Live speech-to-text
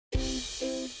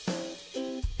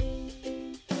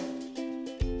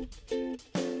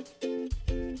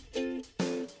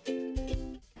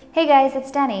Hey guys,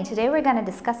 it's Danny. Today we're going to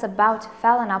discuss about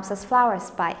Phalaenopsis flower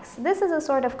spikes. This is a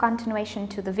sort of continuation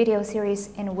to the video series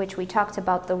in which we talked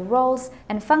about the roles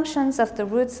and functions of the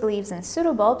roots, leaves and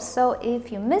pseudobulbs. So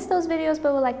if you missed those videos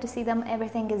but would like to see them,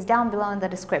 everything is down below in the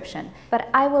description. But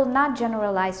I will not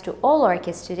generalize to all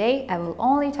orchids today. I will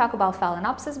only talk about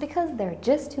Phalaenopsis because they're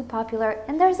just too popular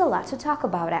and there's a lot to talk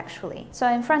about actually. So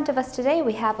in front of us today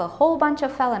we have a whole bunch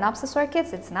of Phalaenopsis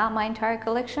orchids. It's not my entire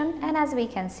collection, and as we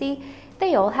can see,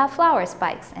 they all have flower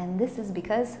spikes, and this is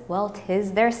because, well,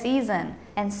 'tis their season.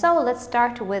 And so let's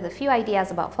start with a few ideas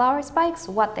about flower spikes,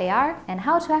 what they are, and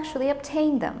how to actually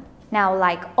obtain them. Now,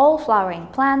 like all flowering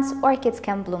plants, orchids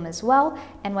can bloom as well,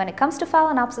 and when it comes to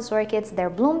Phalaenopsis orchids, their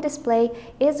bloom display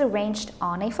is arranged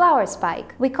on a flower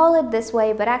spike. We call it this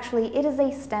way, but actually it is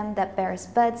a stem that bears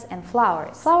buds and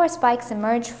flowers. Flower spikes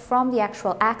emerge from the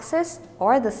actual axis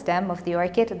or the stem of the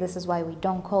orchid. This is why we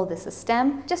don't call this a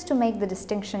stem, just to make the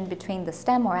distinction between the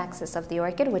stem or axis of the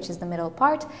orchid, which is the middle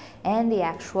part, and the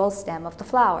actual stem of the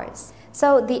flowers.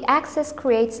 So the axis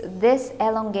creates this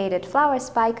elongated flower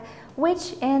spike,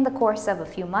 which in the course of a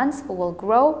few months will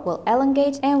grow, will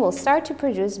elongate, and will start to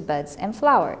produce buds and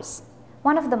flowers.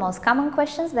 One of the most common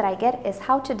questions that I get is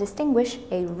how to distinguish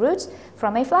a root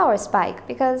from a flower spike,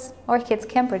 because orchids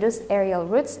can produce aerial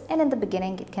roots and in the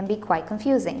beginning it can be quite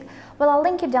confusing. Well, I'll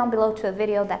link you down below to a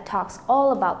video that talks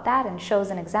all about that and shows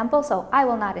an example, so I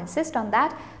will not insist on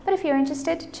that, but if you're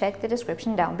interested, check the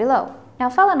description down below. Now,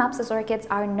 Phalaenopsis orchids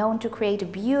are known to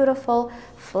create beautiful,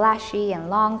 flashy and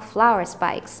long flower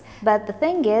spikes. But the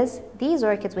thing is, these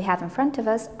orchids we have in front of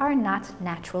us are not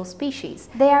natural species.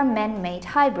 They are man-made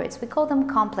hybrids. We call them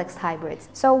complex hybrids.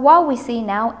 So what we see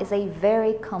now is a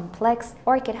very complex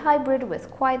orchid hybrid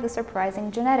with quite the surprising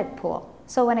genetic pool.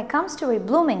 So when it comes to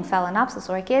reblooming Phalaenopsis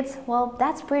orchids, well,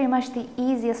 that's pretty much the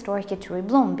easiest orchid to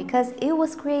rebloom because it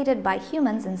was created by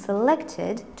humans and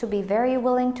selected to be very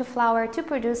willing to flower, to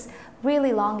produce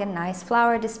really long and nice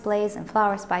flower displays and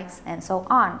flower spikes and so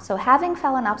on. So having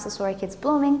Phalaenopsis orchids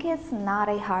blooming is not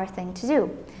a hard thing to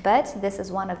do. But this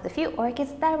is one of the few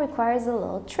orchids that requires a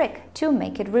little trick to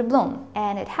make it rebloom,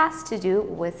 and it has to do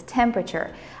with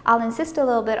temperature. I'll insist a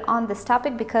little bit on this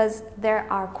topic because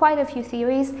there are quite a few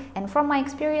theories, and from my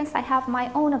experience I have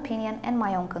my own opinion and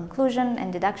my own conclusion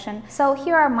and deduction. So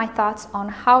here are my thoughts on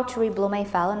how to rebloom a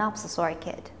Phalaenopsis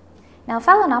orchid. Now,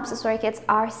 Phalaenopsis orchids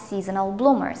are seasonal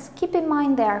bloomers. Keep in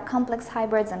mind they are complex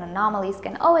hybrids and anomalies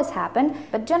can always happen,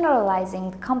 but generalizing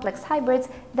the complex hybrids,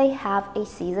 they have a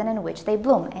season in which they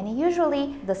bloom, and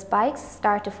usually the spikes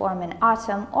start to form in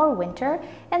autumn or winter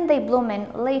and they bloom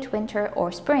in late winter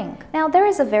or spring. Now, there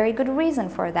is a very good reason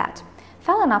for that.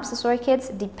 Phalaenopsis orchids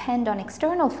depend on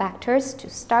external factors to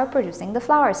start producing the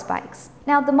flower spikes.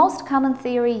 Now, the most common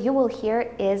theory you will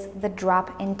hear is the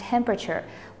drop in temperature.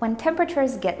 When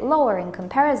temperatures get lower in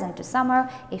comparison to summer,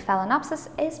 a Phalaenopsis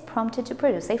is prompted to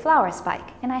produce a flower spike.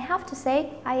 And I have to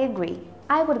say, I agree.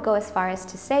 I would go as far as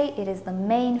to say it is the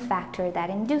main factor that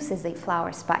induces a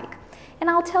flower spike. And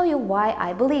I'll tell you why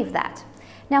I believe that.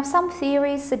 Now, some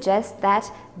theories suggest that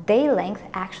day length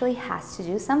actually has to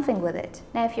do something with it.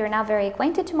 Now, if you're not very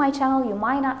acquainted to my channel, you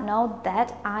might not know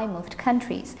that I moved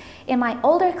countries. In my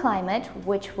older climate,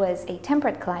 which was a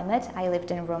temperate climate, I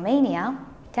lived in Romania.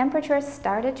 Temperatures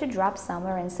started to drop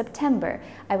somewhere in September.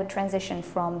 I would transition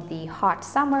from the hot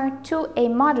summer to a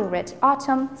moderate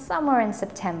autumn somewhere in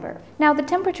September. Now, the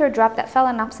temperature drop that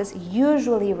Phalaenopsis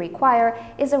usually require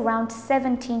is around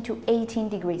 17 to 18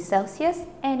 degrees Celsius,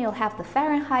 and you'll have the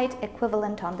Fahrenheit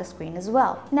equivalent on the screen as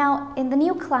well. Now, in the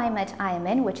new climate I am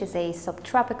in, which is a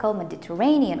subtropical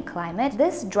Mediterranean climate,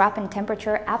 this drop in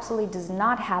temperature absolutely does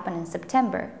not happen in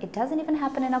September. It doesn't even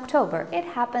happen in October. It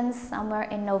happens somewhere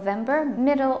in November,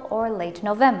 middle or late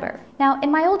November. Now,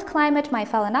 in my old climate, my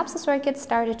Phalaenopsis orchids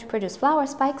started to produce flower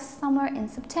spikes somewhere in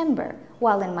September,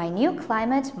 while in my new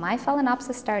climate, my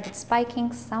Phalaenopsis started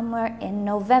spiking somewhere in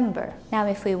November. Now,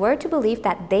 if we were to believe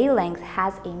that day length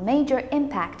has a major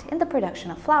impact in the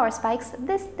production of flower spikes,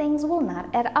 these things will not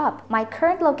add up. My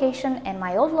current location and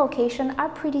my old location are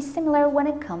pretty similar when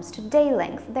it comes to day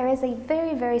length. There is a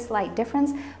very slight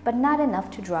difference, but not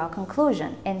enough to draw a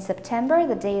conclusion. In September,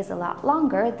 the day is a lot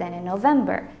longer than in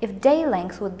November. If day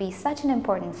length would be such an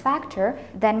important factor,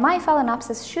 then my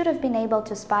Phalaenopsis should have been able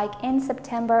to spike in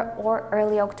September or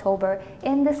early October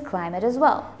in this climate as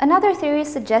well. Another theory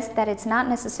suggests that it's not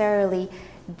necessarily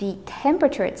the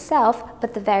temperature itself,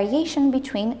 but the variation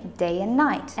between day and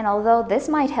night. And although this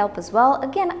might help as well,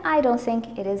 again, I don't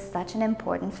think it is such an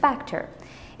important factor.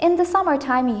 In the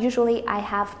summertime, usually I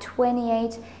have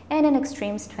 28 and in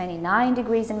extremes 29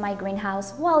 degrees in my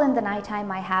greenhouse, while in the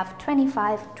nighttime I have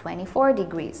 25, 24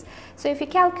 degrees. So if you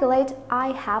calculate,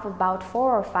 I have about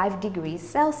 4 or 5 degrees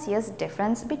Celsius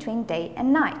difference between day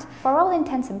and night. For all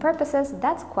intents and purposes,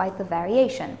 that's quite the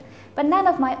variation. But none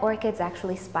of my orchids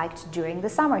actually spiked during the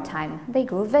summertime. They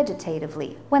grew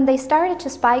vegetatively. When they started to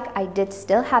spike, I did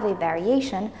still have a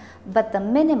variation, but the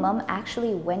minimum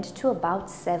actually went to about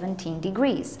 17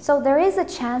 degrees. So there is a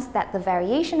chance that the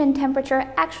variation in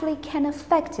temperature actually can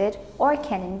affect it or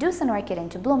can induce an orchid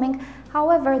into blooming.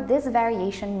 However, this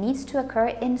variation needs to occur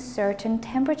in certain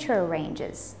temperature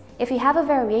ranges. If you have a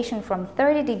variation from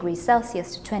 30 degrees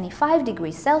Celsius to 25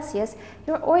 degrees Celsius,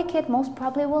 your orchid most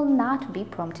probably will not be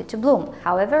prompted to bloom.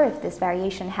 However, if this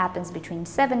variation happens between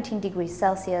 17 degrees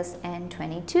Celsius and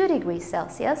 22 degrees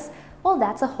Celsius, well,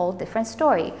 that's a whole different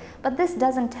story. But this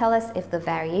doesn't tell us if the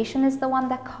variation is the one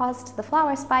that caused the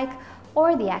flower spike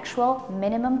or the actual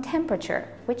minimum temperature,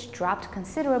 which dropped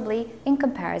considerably in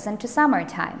comparison to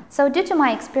summertime. So due to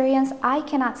my experience, I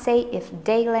cannot say if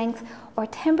day length or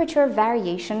temperature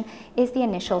variation is the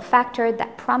initial factor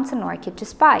that prompts an orchid to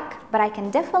spike. But I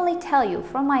can definitely tell you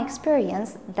from my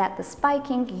experience that the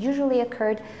spiking usually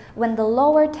occurred when the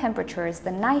lower temperatures,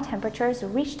 the night temperatures,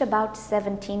 reached about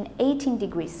 17, 18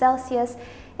 degrees Celsius,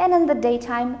 and in the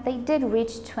daytime they did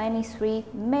reach 23,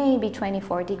 maybe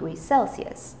 24 degrees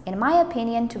Celsius. In my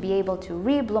opinion, to be able to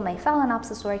rebloom a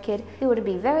Phalaenopsis orchid, it would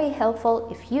be very helpful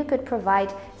if you could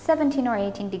provide 17 or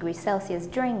 18 degrees Celsius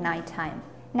during nighttime.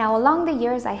 Now, along the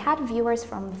years, I had viewers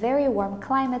from very warm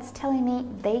climates telling me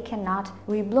they cannot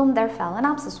rebloom their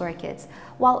Phalaenopsis orchids,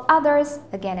 while others,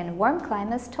 again in warm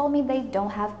climates, told me they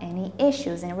don't have any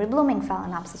issues in reblooming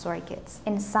Phalaenopsis orchids.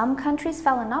 In some countries,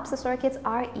 Phalaenopsis orchids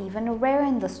are even rare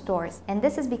in the stores, and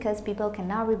this is because people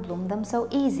cannot rebloom them so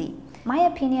easy. My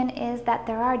opinion is that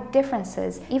there are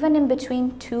differences even in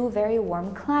between two very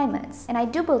warm climates, and I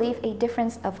do believe a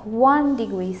difference of 1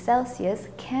 degree Celsius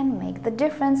can make the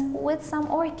difference with some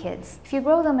orchids. If you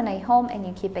grow them in a home and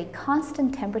you keep a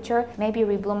constant temperature, maybe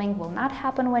reblooming will not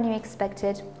happen when you expect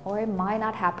it, or it might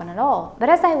not happen at all. But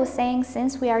as I was saying,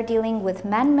 since we are dealing with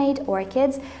man-made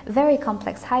orchids, very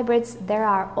complex hybrids, there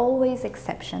are always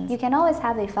exceptions. You can always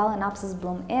have a Phalaenopsis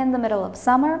bloom in the middle of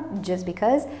summer, just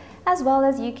because, as well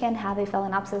as you can have a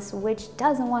Phalaenopsis which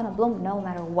doesn't want to bloom no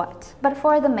matter what. But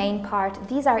for the main part,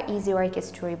 these are easy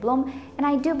orchids to rebloom, and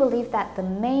I do believe that the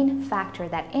main factor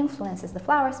that influences the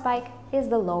flower spike is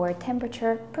the lower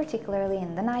temperature, particularly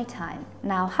in the nighttime.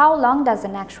 Now, how long does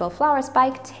an actual flower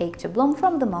spike take to bloom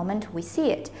from the moment we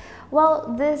see it?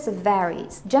 Well, this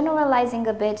varies. Generalizing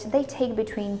a bit, they take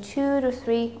between 2 to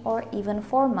 3 or even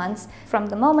 4 months from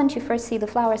the moment you first see the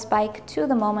flower spike to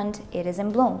the moment it is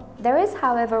in bloom. There is,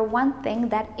 however, one thing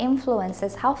that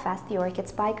influences how fast the orchid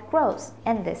spike grows,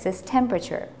 and this is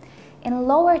temperature. In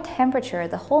lower temperature,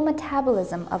 the whole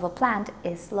metabolism of a plant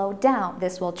is slowed down.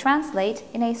 This will translate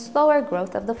in a slower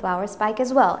growth of the flower spike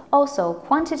as well. Also,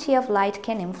 quantity of light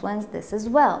can influence this as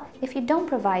well. If you don't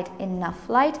provide enough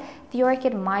light, the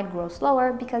orchid might grow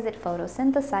slower because it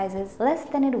photosynthesizes less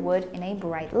than it would in a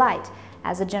bright light.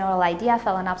 As a general idea,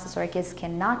 Phalaenopsis orchids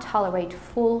cannot tolerate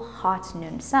full hot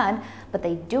noon sun, but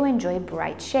they do enjoy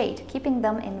bright shade. Keeping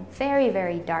them in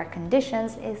very dark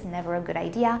conditions is never a good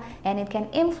idea, and it can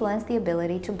influence the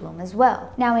ability to bloom as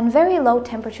well. Now, in very low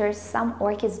temperatures, some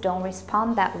orchids don't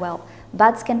respond that well.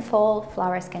 Buds can fall,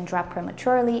 flowers can drop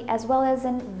prematurely, as well as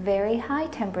in very high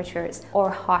temperatures, or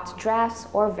hot drafts,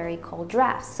 or very cold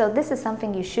drafts. So this is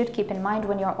something you should keep in mind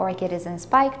when your orchid is in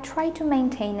spike. Try to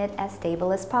maintain it as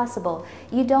stable as possible.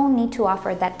 You don't need to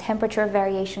offer that temperature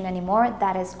variation anymore.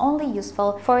 That is only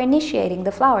useful for initiating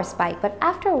the flower spike, but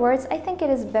afterwards I think it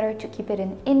is better to keep it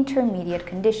in intermediate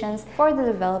conditions for the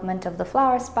development of the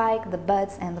flower spike, the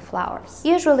buds, and the flowers.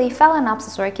 Usually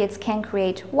Phalaenopsis orchids can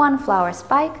create one flower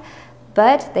spike,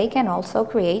 but they can also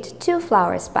create 2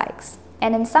 flower spikes.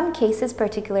 And in some cases,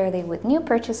 particularly with new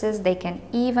purchases, they can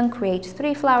even create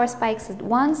 3 flower spikes at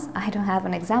once. I don't have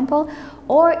an example,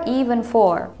 or even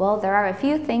 4. Well, there are a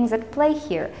few things at play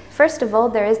here. First of all,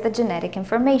 there is the genetic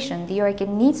information. The orchid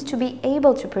needs to be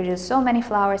able to produce so many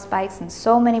flower spikes and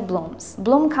so many blooms.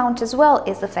 Bloom count as well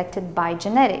is affected by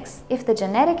genetics. If the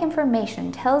genetic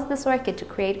information tells this orchid to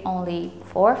create only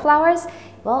 4 flowers,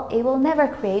 well, it will never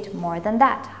create more than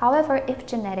that. However, if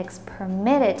genetics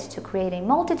permit it to create a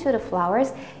multitude of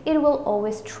flowers, it will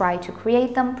always try to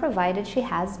create them, provided she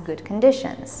has good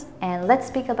conditions. And let's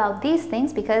speak about these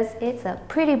things because it's a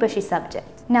pretty bushy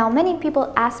subject. Now, many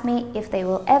people ask me if they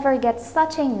will ever get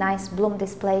such a nice bloom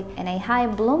display and a high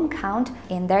bloom count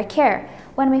in their care.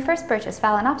 When we first purchase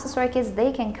Phalaenopsis orchids,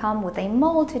 they can come with a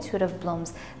multitude of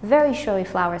blooms, very showy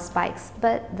flower spikes,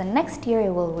 but the next year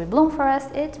it will rebloom for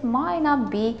us, it might not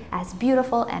be as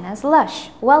beautiful and as lush.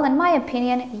 Well, in my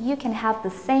opinion, you can have the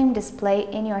same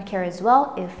display in your care as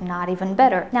well, if not even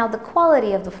better. Now, the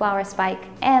quality of the flower spike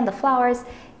and the flowers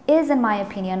is, in my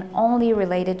opinion, only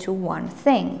related to one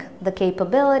thing: the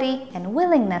capability and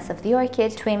willingness of the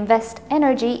orchid to invest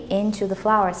energy into the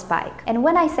flower spike. And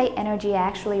when I say energy, I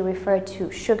actually refer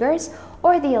to sugars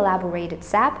or the elaborated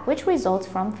sap, which results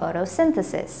from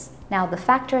photosynthesis. Now, the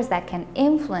factors that can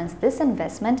influence this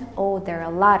investment, oh, there are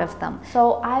a lot of them.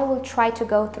 So I will try to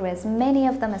go through as many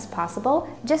of them as possible,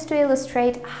 just to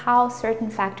illustrate how certain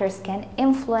factors can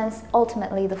influence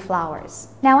ultimately the flowers.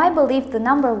 Now, I believe the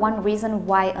number one reason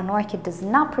why an orchid does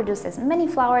not produce as many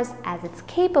flowers as it's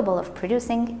capable of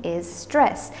producing is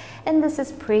stress. And this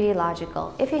is pretty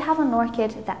logical. If you have an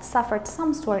orchid that suffered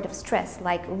some sort of stress,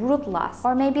 like root loss,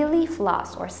 or maybe leaf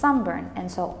loss, or sunburn, and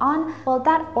so on, well,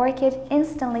 that orchid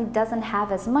instantly doesn't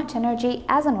have as much energy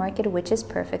as an orchid which is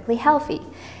perfectly healthy.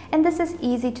 And this is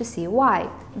easy to see why.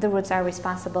 The roots are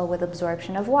responsible with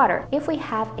absorption of water. If we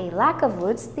have a lack of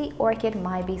roots, the orchid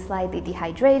might be slightly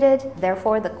dehydrated.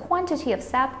 Therefore, the quantity of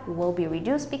sap will be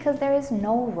reduced because there is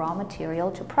no raw material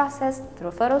to process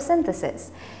through photosynthesis.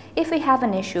 If we have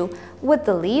an issue with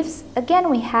the leaves, again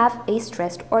we have a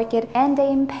stressed orchid and an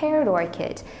impaired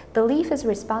orchid. The leaf is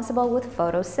responsible with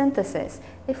photosynthesis.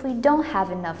 If we don't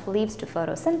have enough leaves to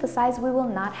photosynthesize, we will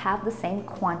not have the same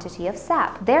quantity of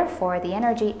sap. Therefore, the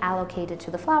energy allocated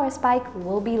to the flower spike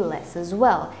will be less as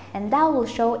well, and that will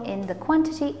show in the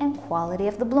quantity and quality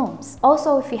of the blooms.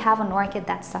 Also, if you have an orchid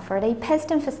that suffered a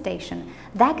pest infestation,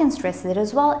 that can stress it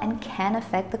as well and can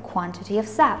affect the quantity of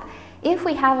sap. If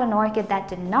we have an orchid that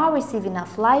did not receive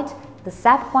enough light, the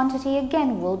sap quantity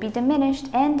again will be diminished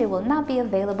and it will not be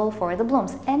available for the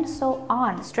blooms, and so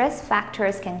on. Stress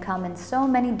factors can come in so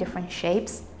many different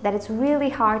shapes that it's really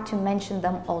hard to mention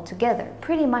them all together.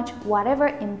 Pretty much whatever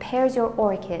impairs your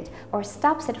orchid or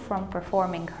stops it from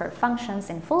performing her functions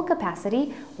in full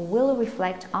capacity will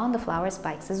reflect on the flower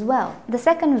spikes as well. The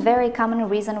second very common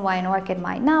reason why an orchid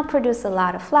might not produce a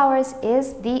lot of flowers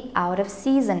is the out of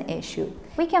season issue.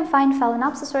 We can find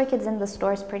Phalaenopsis orchids in the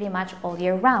stores pretty much all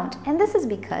year round, and this is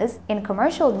because in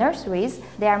commercial nurseries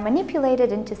they are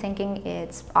manipulated into thinking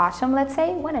it's autumn, let's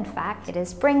say, when in fact it is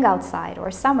spring outside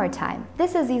or summertime.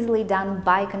 This is easily done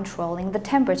by controlling the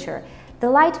temperature. The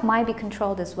light might be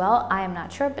controlled as well, I am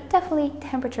not sure, but definitely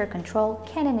temperature control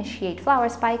can initiate flower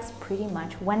spikes pretty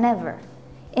much whenever.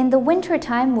 In the winter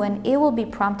time, when it will be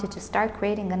prompted to start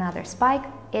creating another spike,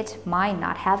 it might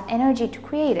not have energy to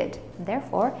create it.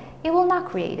 Therefore, it will not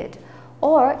create it.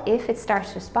 Or if it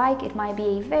starts to spike, it might be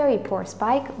a very poor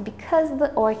spike because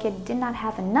the orchid did not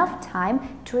have enough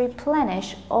time to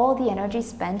replenish all the energy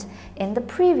spent in the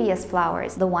previous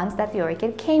flowers, the ones that the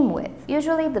orchid came with.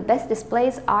 Usually the best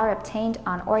displays are obtained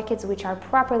on orchids which are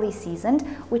properly seasoned,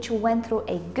 which went through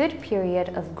a good period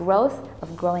of growth,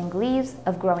 of growing leaves,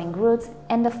 of growing roots,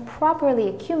 and of properly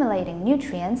accumulating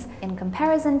nutrients, in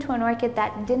comparison to an orchid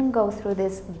that didn't go through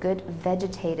this good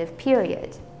vegetative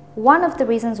period. One of the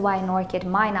reasons why an orchid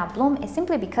might not bloom is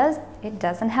simply because it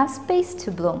doesn't have space to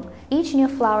bloom. Each new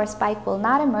flower spike will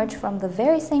not emerge from the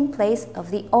very same place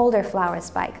of the older flower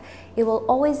spike. It will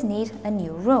always need a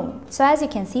new room. So as you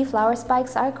can see, flower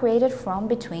spikes are created from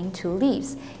between two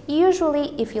leaves.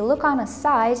 Usually, if you look on a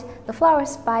side, the flower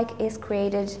spike is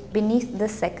created beneath the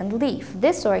second leaf.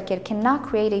 This orchid cannot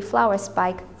create a flower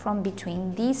spike from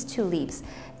between these two leaves,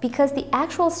 because the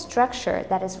actual structure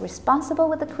that is responsible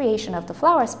with the creation of the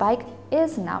flower spike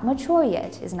is not mature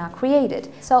yet, is not created.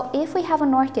 So if we have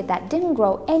an orchid that didn't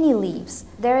grow any leaves,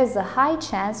 there is a high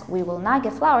chance we will not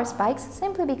get flower spikes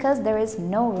simply because there is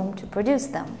no room to produce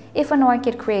them. If an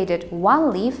orchid created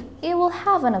one leaf, it will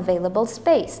have an available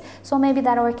space, so maybe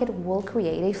that orchid will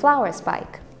create a flower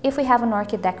spike. If we have an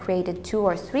orchid that created 2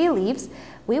 or 3 leaves,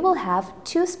 we will have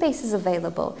 2 spaces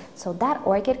available, so that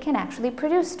orchid can actually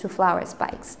produce 2 flower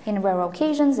spikes. In rare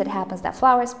occasions, it happens that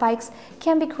flower spikes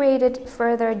can be created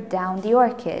further down the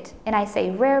orchid. And I say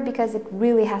rare because it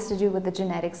really has to do with the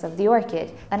genetics of the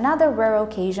orchid. Another rare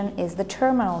occasion is the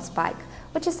terminal spike,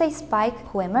 which is a spike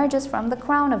who emerges from the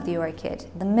crown of the orchid,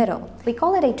 the middle. We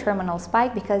call it a terminal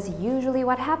spike because usually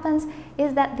what happens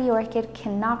is that the orchid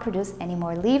cannot produce any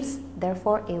more leaves,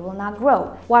 therefore it will not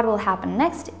grow. What will happen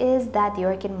next is that the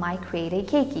orchid might create a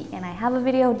keiki, and I have a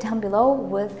video down below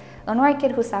with an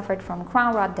orchid who suffered from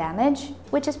crown rot damage,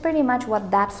 which is pretty much what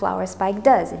that flower spike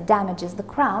does. It damages the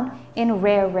crown. In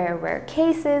rare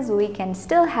cases, we can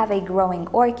still have a growing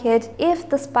orchid if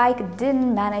the spike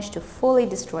didn't manage to fully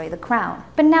destroy the crown.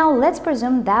 But now let's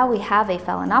presume that we have a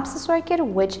Phalaenopsis orchid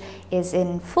which is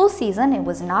in full season. It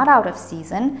was not out of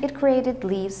season. It created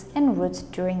leaves and roots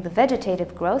during the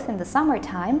vegetative growth in the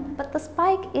summertime, but the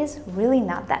spike is really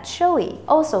not that showy.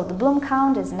 Also, the bloom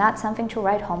count is not something to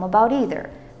write home about either.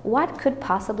 What could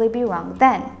possibly be wrong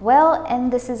then? Well,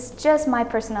 and this is just my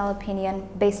personal opinion,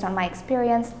 based on my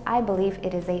experience, I believe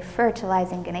it is a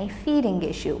fertilizing and a feeding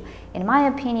issue. In my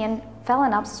opinion,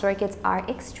 Phalaenopsis orchids are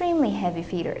extremely heavy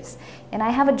feeders, and I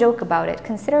have a joke about it.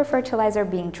 Consider fertilizer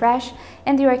being trash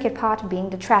and the orchid pot being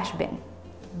the trash bin.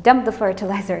 Dump the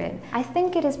fertilizer in. I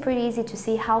think it is pretty easy to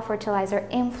see how fertilizer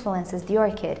influences the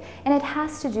orchid, and it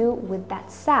has to do with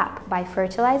that sap. By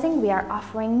fertilizing, we are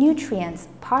offering nutrients.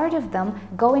 Part of them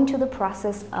go into the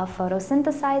process of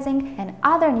photosynthesizing, and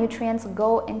other nutrients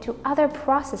go into other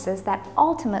processes that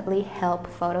ultimately help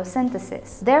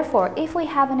photosynthesis. Therefore, if we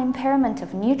have an impairment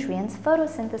of nutrients,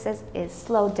 photosynthesis is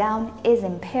slowed down, is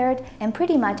impaired, and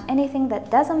pretty much anything that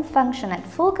doesn't function at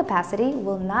full capacity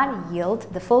will not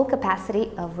yield the full capacity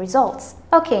of results.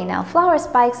 Okay, now flower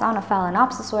spikes on a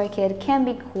Phalaenopsis orchid can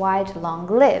be quite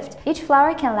long-lived. Each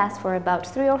flower can last for about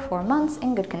 3 or 4 months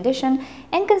in good condition,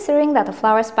 and considering that the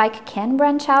flower spike can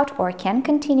branch out or can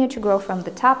continue to grow from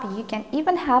the top, you can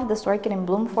even have this orchid in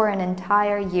bloom for an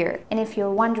entire year. And if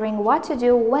you're wondering what to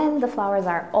do when the flowers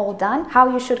are all done, how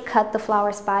you should cut the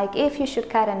flower spike, if you should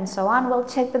cut it, and so on, well,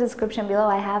 check the description below.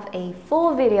 I have a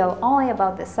full video only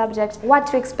about this subject, what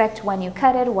to expect when you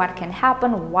cut it, what can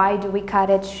happen, why do we cut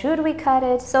it, should we cut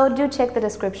it? So do check the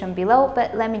description below,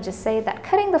 but let me just say that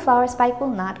cutting the flower spike will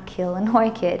not kill an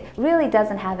orchid. It really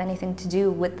doesn't have anything to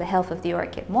do with the health of the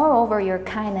orchid. Moreover, you're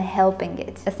kind of helping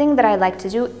it. The thing that I like to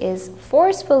do is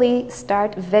forcefully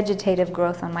start vegetative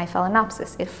growth on my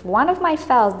Phalaenopsis. If one of my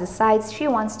phals decides she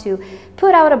wants to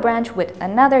put out a branch with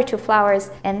another 2 flowers,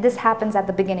 and this happens at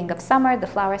the beginning of summer, the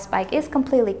flower spike is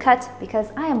completely cut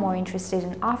because I am more interested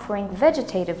in offering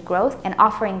vegetative growth and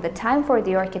offering the time for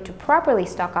the orchid to properly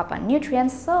stock up on nutrients,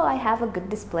 so I have a good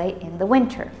display in the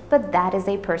winter. But that is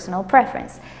a personal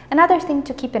preference. Another thing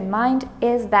to keep in mind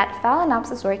is that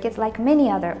Phalaenopsis orchids, like many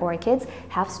other orchids,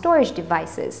 have storage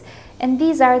devices, and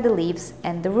these are the leaves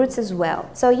and the roots as well.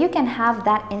 So you can have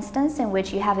that instance in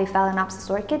which you have a Phalaenopsis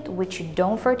orchid which you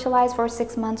don't fertilize for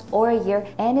 6 months or a year,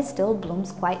 and it still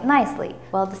blooms quite nicely.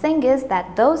 Well, the thing is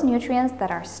that those nutrients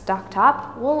that are stocked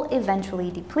up will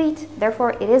eventually deplete.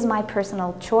 Therefore, it is my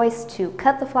personal choice to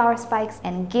cut the flower spikes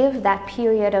and give that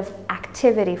period of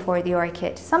activity for the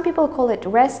orchid. Some people call it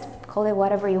rest, call it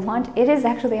whatever you want. It is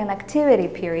actually an activity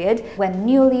period. When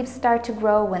new leaves start to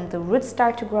grow, when the roots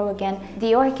start to grow again,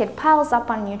 the orchid piles up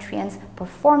on nutrients,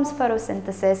 performs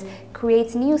photosynthesis,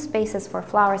 creates new spaces for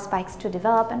flower spikes to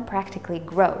develop, and practically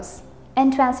grows.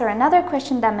 And to answer another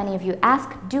question that many of you ask,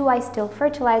 do I still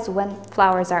fertilize when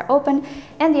flowers are open?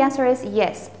 And the answer is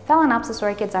yes. Phalaenopsis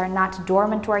orchids are not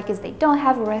dormant orchids. They don't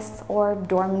have rests or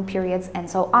dormant periods and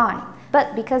so on.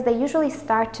 But because they usually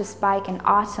start to spike in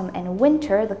autumn and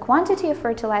winter, the quantity of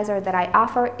fertilizer that I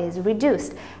offer is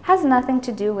reduced. Has nothing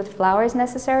to do with flowers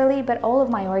necessarily, but all of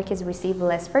my orchids receive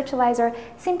less fertilizer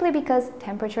simply because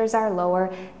temperatures are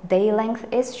lower, day length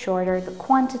is shorter, the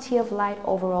quantity of light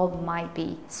overall might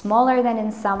be smaller than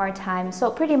in summertime.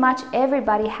 So pretty much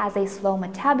everybody has a slow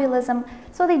metabolism,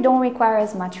 so they don't require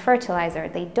as much fertilizer.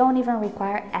 They don't even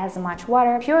require as much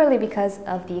water, purely because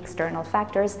of the external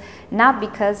factors, not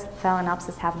because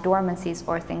Phalaenopsis have dormancies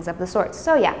or things of the sort.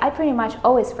 So yeah, I pretty much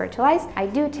always fertilize. I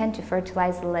do tend to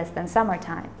fertilize less than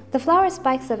summertime. The flower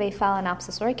spikes of a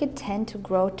Phalaenopsis orchid tend to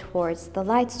grow towards the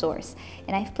light source,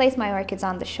 and I've placed my orchids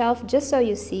on the shelf just so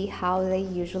you see how they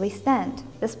usually stand.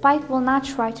 The spike will not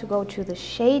try to go to the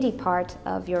shady part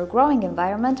of your growing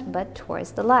environment, but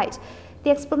towards the light. The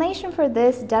explanation for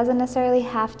this doesn't necessarily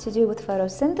have to do with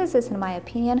photosynthesis, in my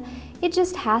opinion. It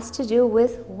just has to do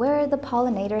with where the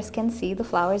pollinators can see the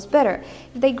flowers better.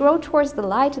 If they grow towards the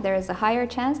light, there is a higher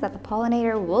chance that the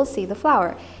pollinator will see the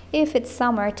flower. If it's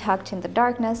somewhere tucked in the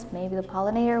darkness, maybe the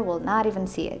pollinator will not even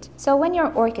see it. So when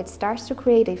your orchid starts to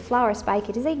create a flower spike,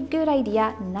 it is a good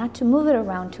idea not to move it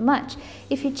around too much.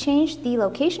 If you change the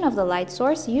location of the light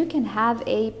source, you can have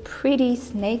a pretty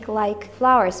snake-like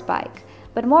flower spike.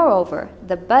 But moreover,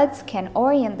 the buds can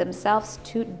orient themselves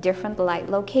to different light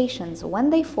locations. When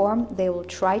they form, they will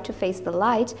try to face the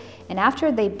light, and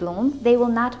after they bloom, they will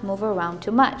not move around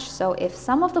too much. So if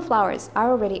some of the flowers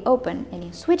are already open and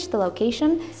you switch the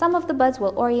location, some of the buds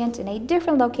will orient in a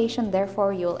different location,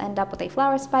 therefore you'll end up with a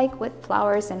flower spike with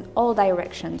flowers in all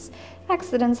directions.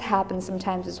 Accidents happen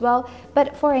sometimes as well,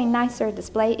 but for a nicer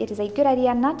display, it is a good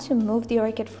idea not to move the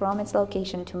orchid from its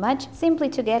location too much, simply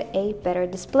to get a better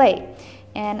display.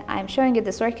 And I'm showing you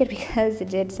this orchid because it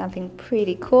did something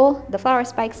pretty cool. The flower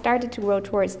spike started to grow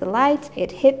towards the light,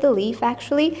 it hit the leaf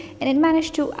actually, and it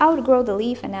managed to outgrow the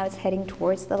leaf, and now it's heading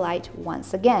towards the light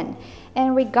once again.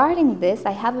 And regarding this,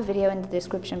 I have a video in the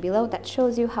description below that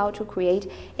shows you how to create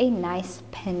a nice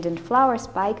pendant flower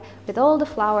spike with all the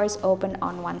flowers open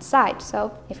on one side.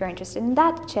 So if you're interested in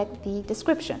that, check the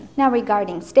description. Now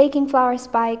regarding staking flower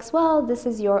spikes, well, this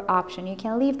is your option. You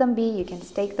can leave them be, you can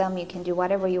stake them, you can do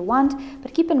whatever you want,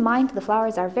 but keep in mind the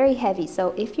flowers are very heavy.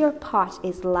 So if your pot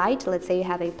is light, let's say you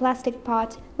have a plastic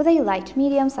pot with a light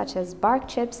medium such as bark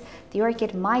chips, the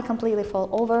orchid might completely fall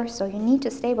over, so you need to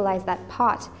stabilize that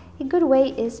pot. A good way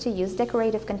is to use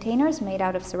decorative containers made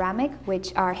out of ceramic,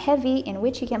 which are heavy, in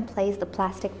which you can place the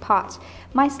plastic pot.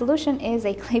 My solution is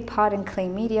a clay pot and clay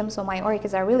medium, so my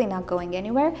orchids are really not going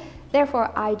anywhere.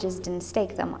 Therefore, I just didn't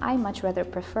stake them. I much rather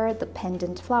prefer the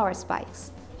pendant flower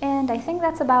spikes. And I think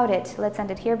that's about it. Let's end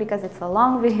it here because it's a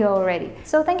long video already.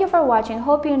 So thank you for watching.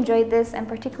 Hope you enjoyed this, and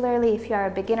particularly if you are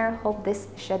a beginner, hope this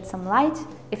shed some light.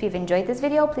 If you've enjoyed this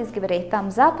video, please give it a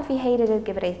thumbs up. If you hated it,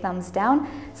 give it a thumbs down.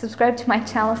 Subscribe to my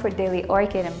channel for daily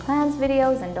orchid and plants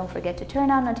videos, and don't forget to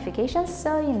turn on notifications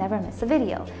so you never miss a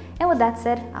video. And with that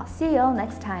said, I'll see you all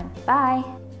next time. Bye!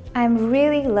 I'm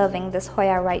really loving this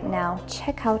Hoya right now.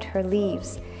 Check out her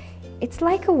leaves. It's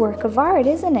like a work of art,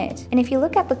 isn't it? And if you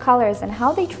look at the colors and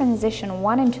how they transition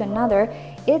one into another,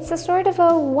 it's a sort of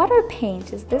a water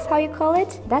paint. Is this how you call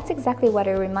it? That's exactly what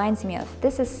it reminds me of.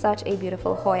 This is such a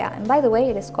beautiful Hoya. And by the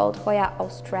way, it is called Hoya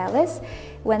australis.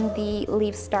 When the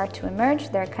leaves start to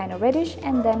emerge, they're kind of reddish,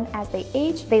 and then as they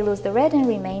age, they lose the red and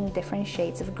remain different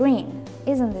shades of green.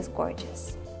 Isn't this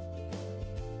gorgeous?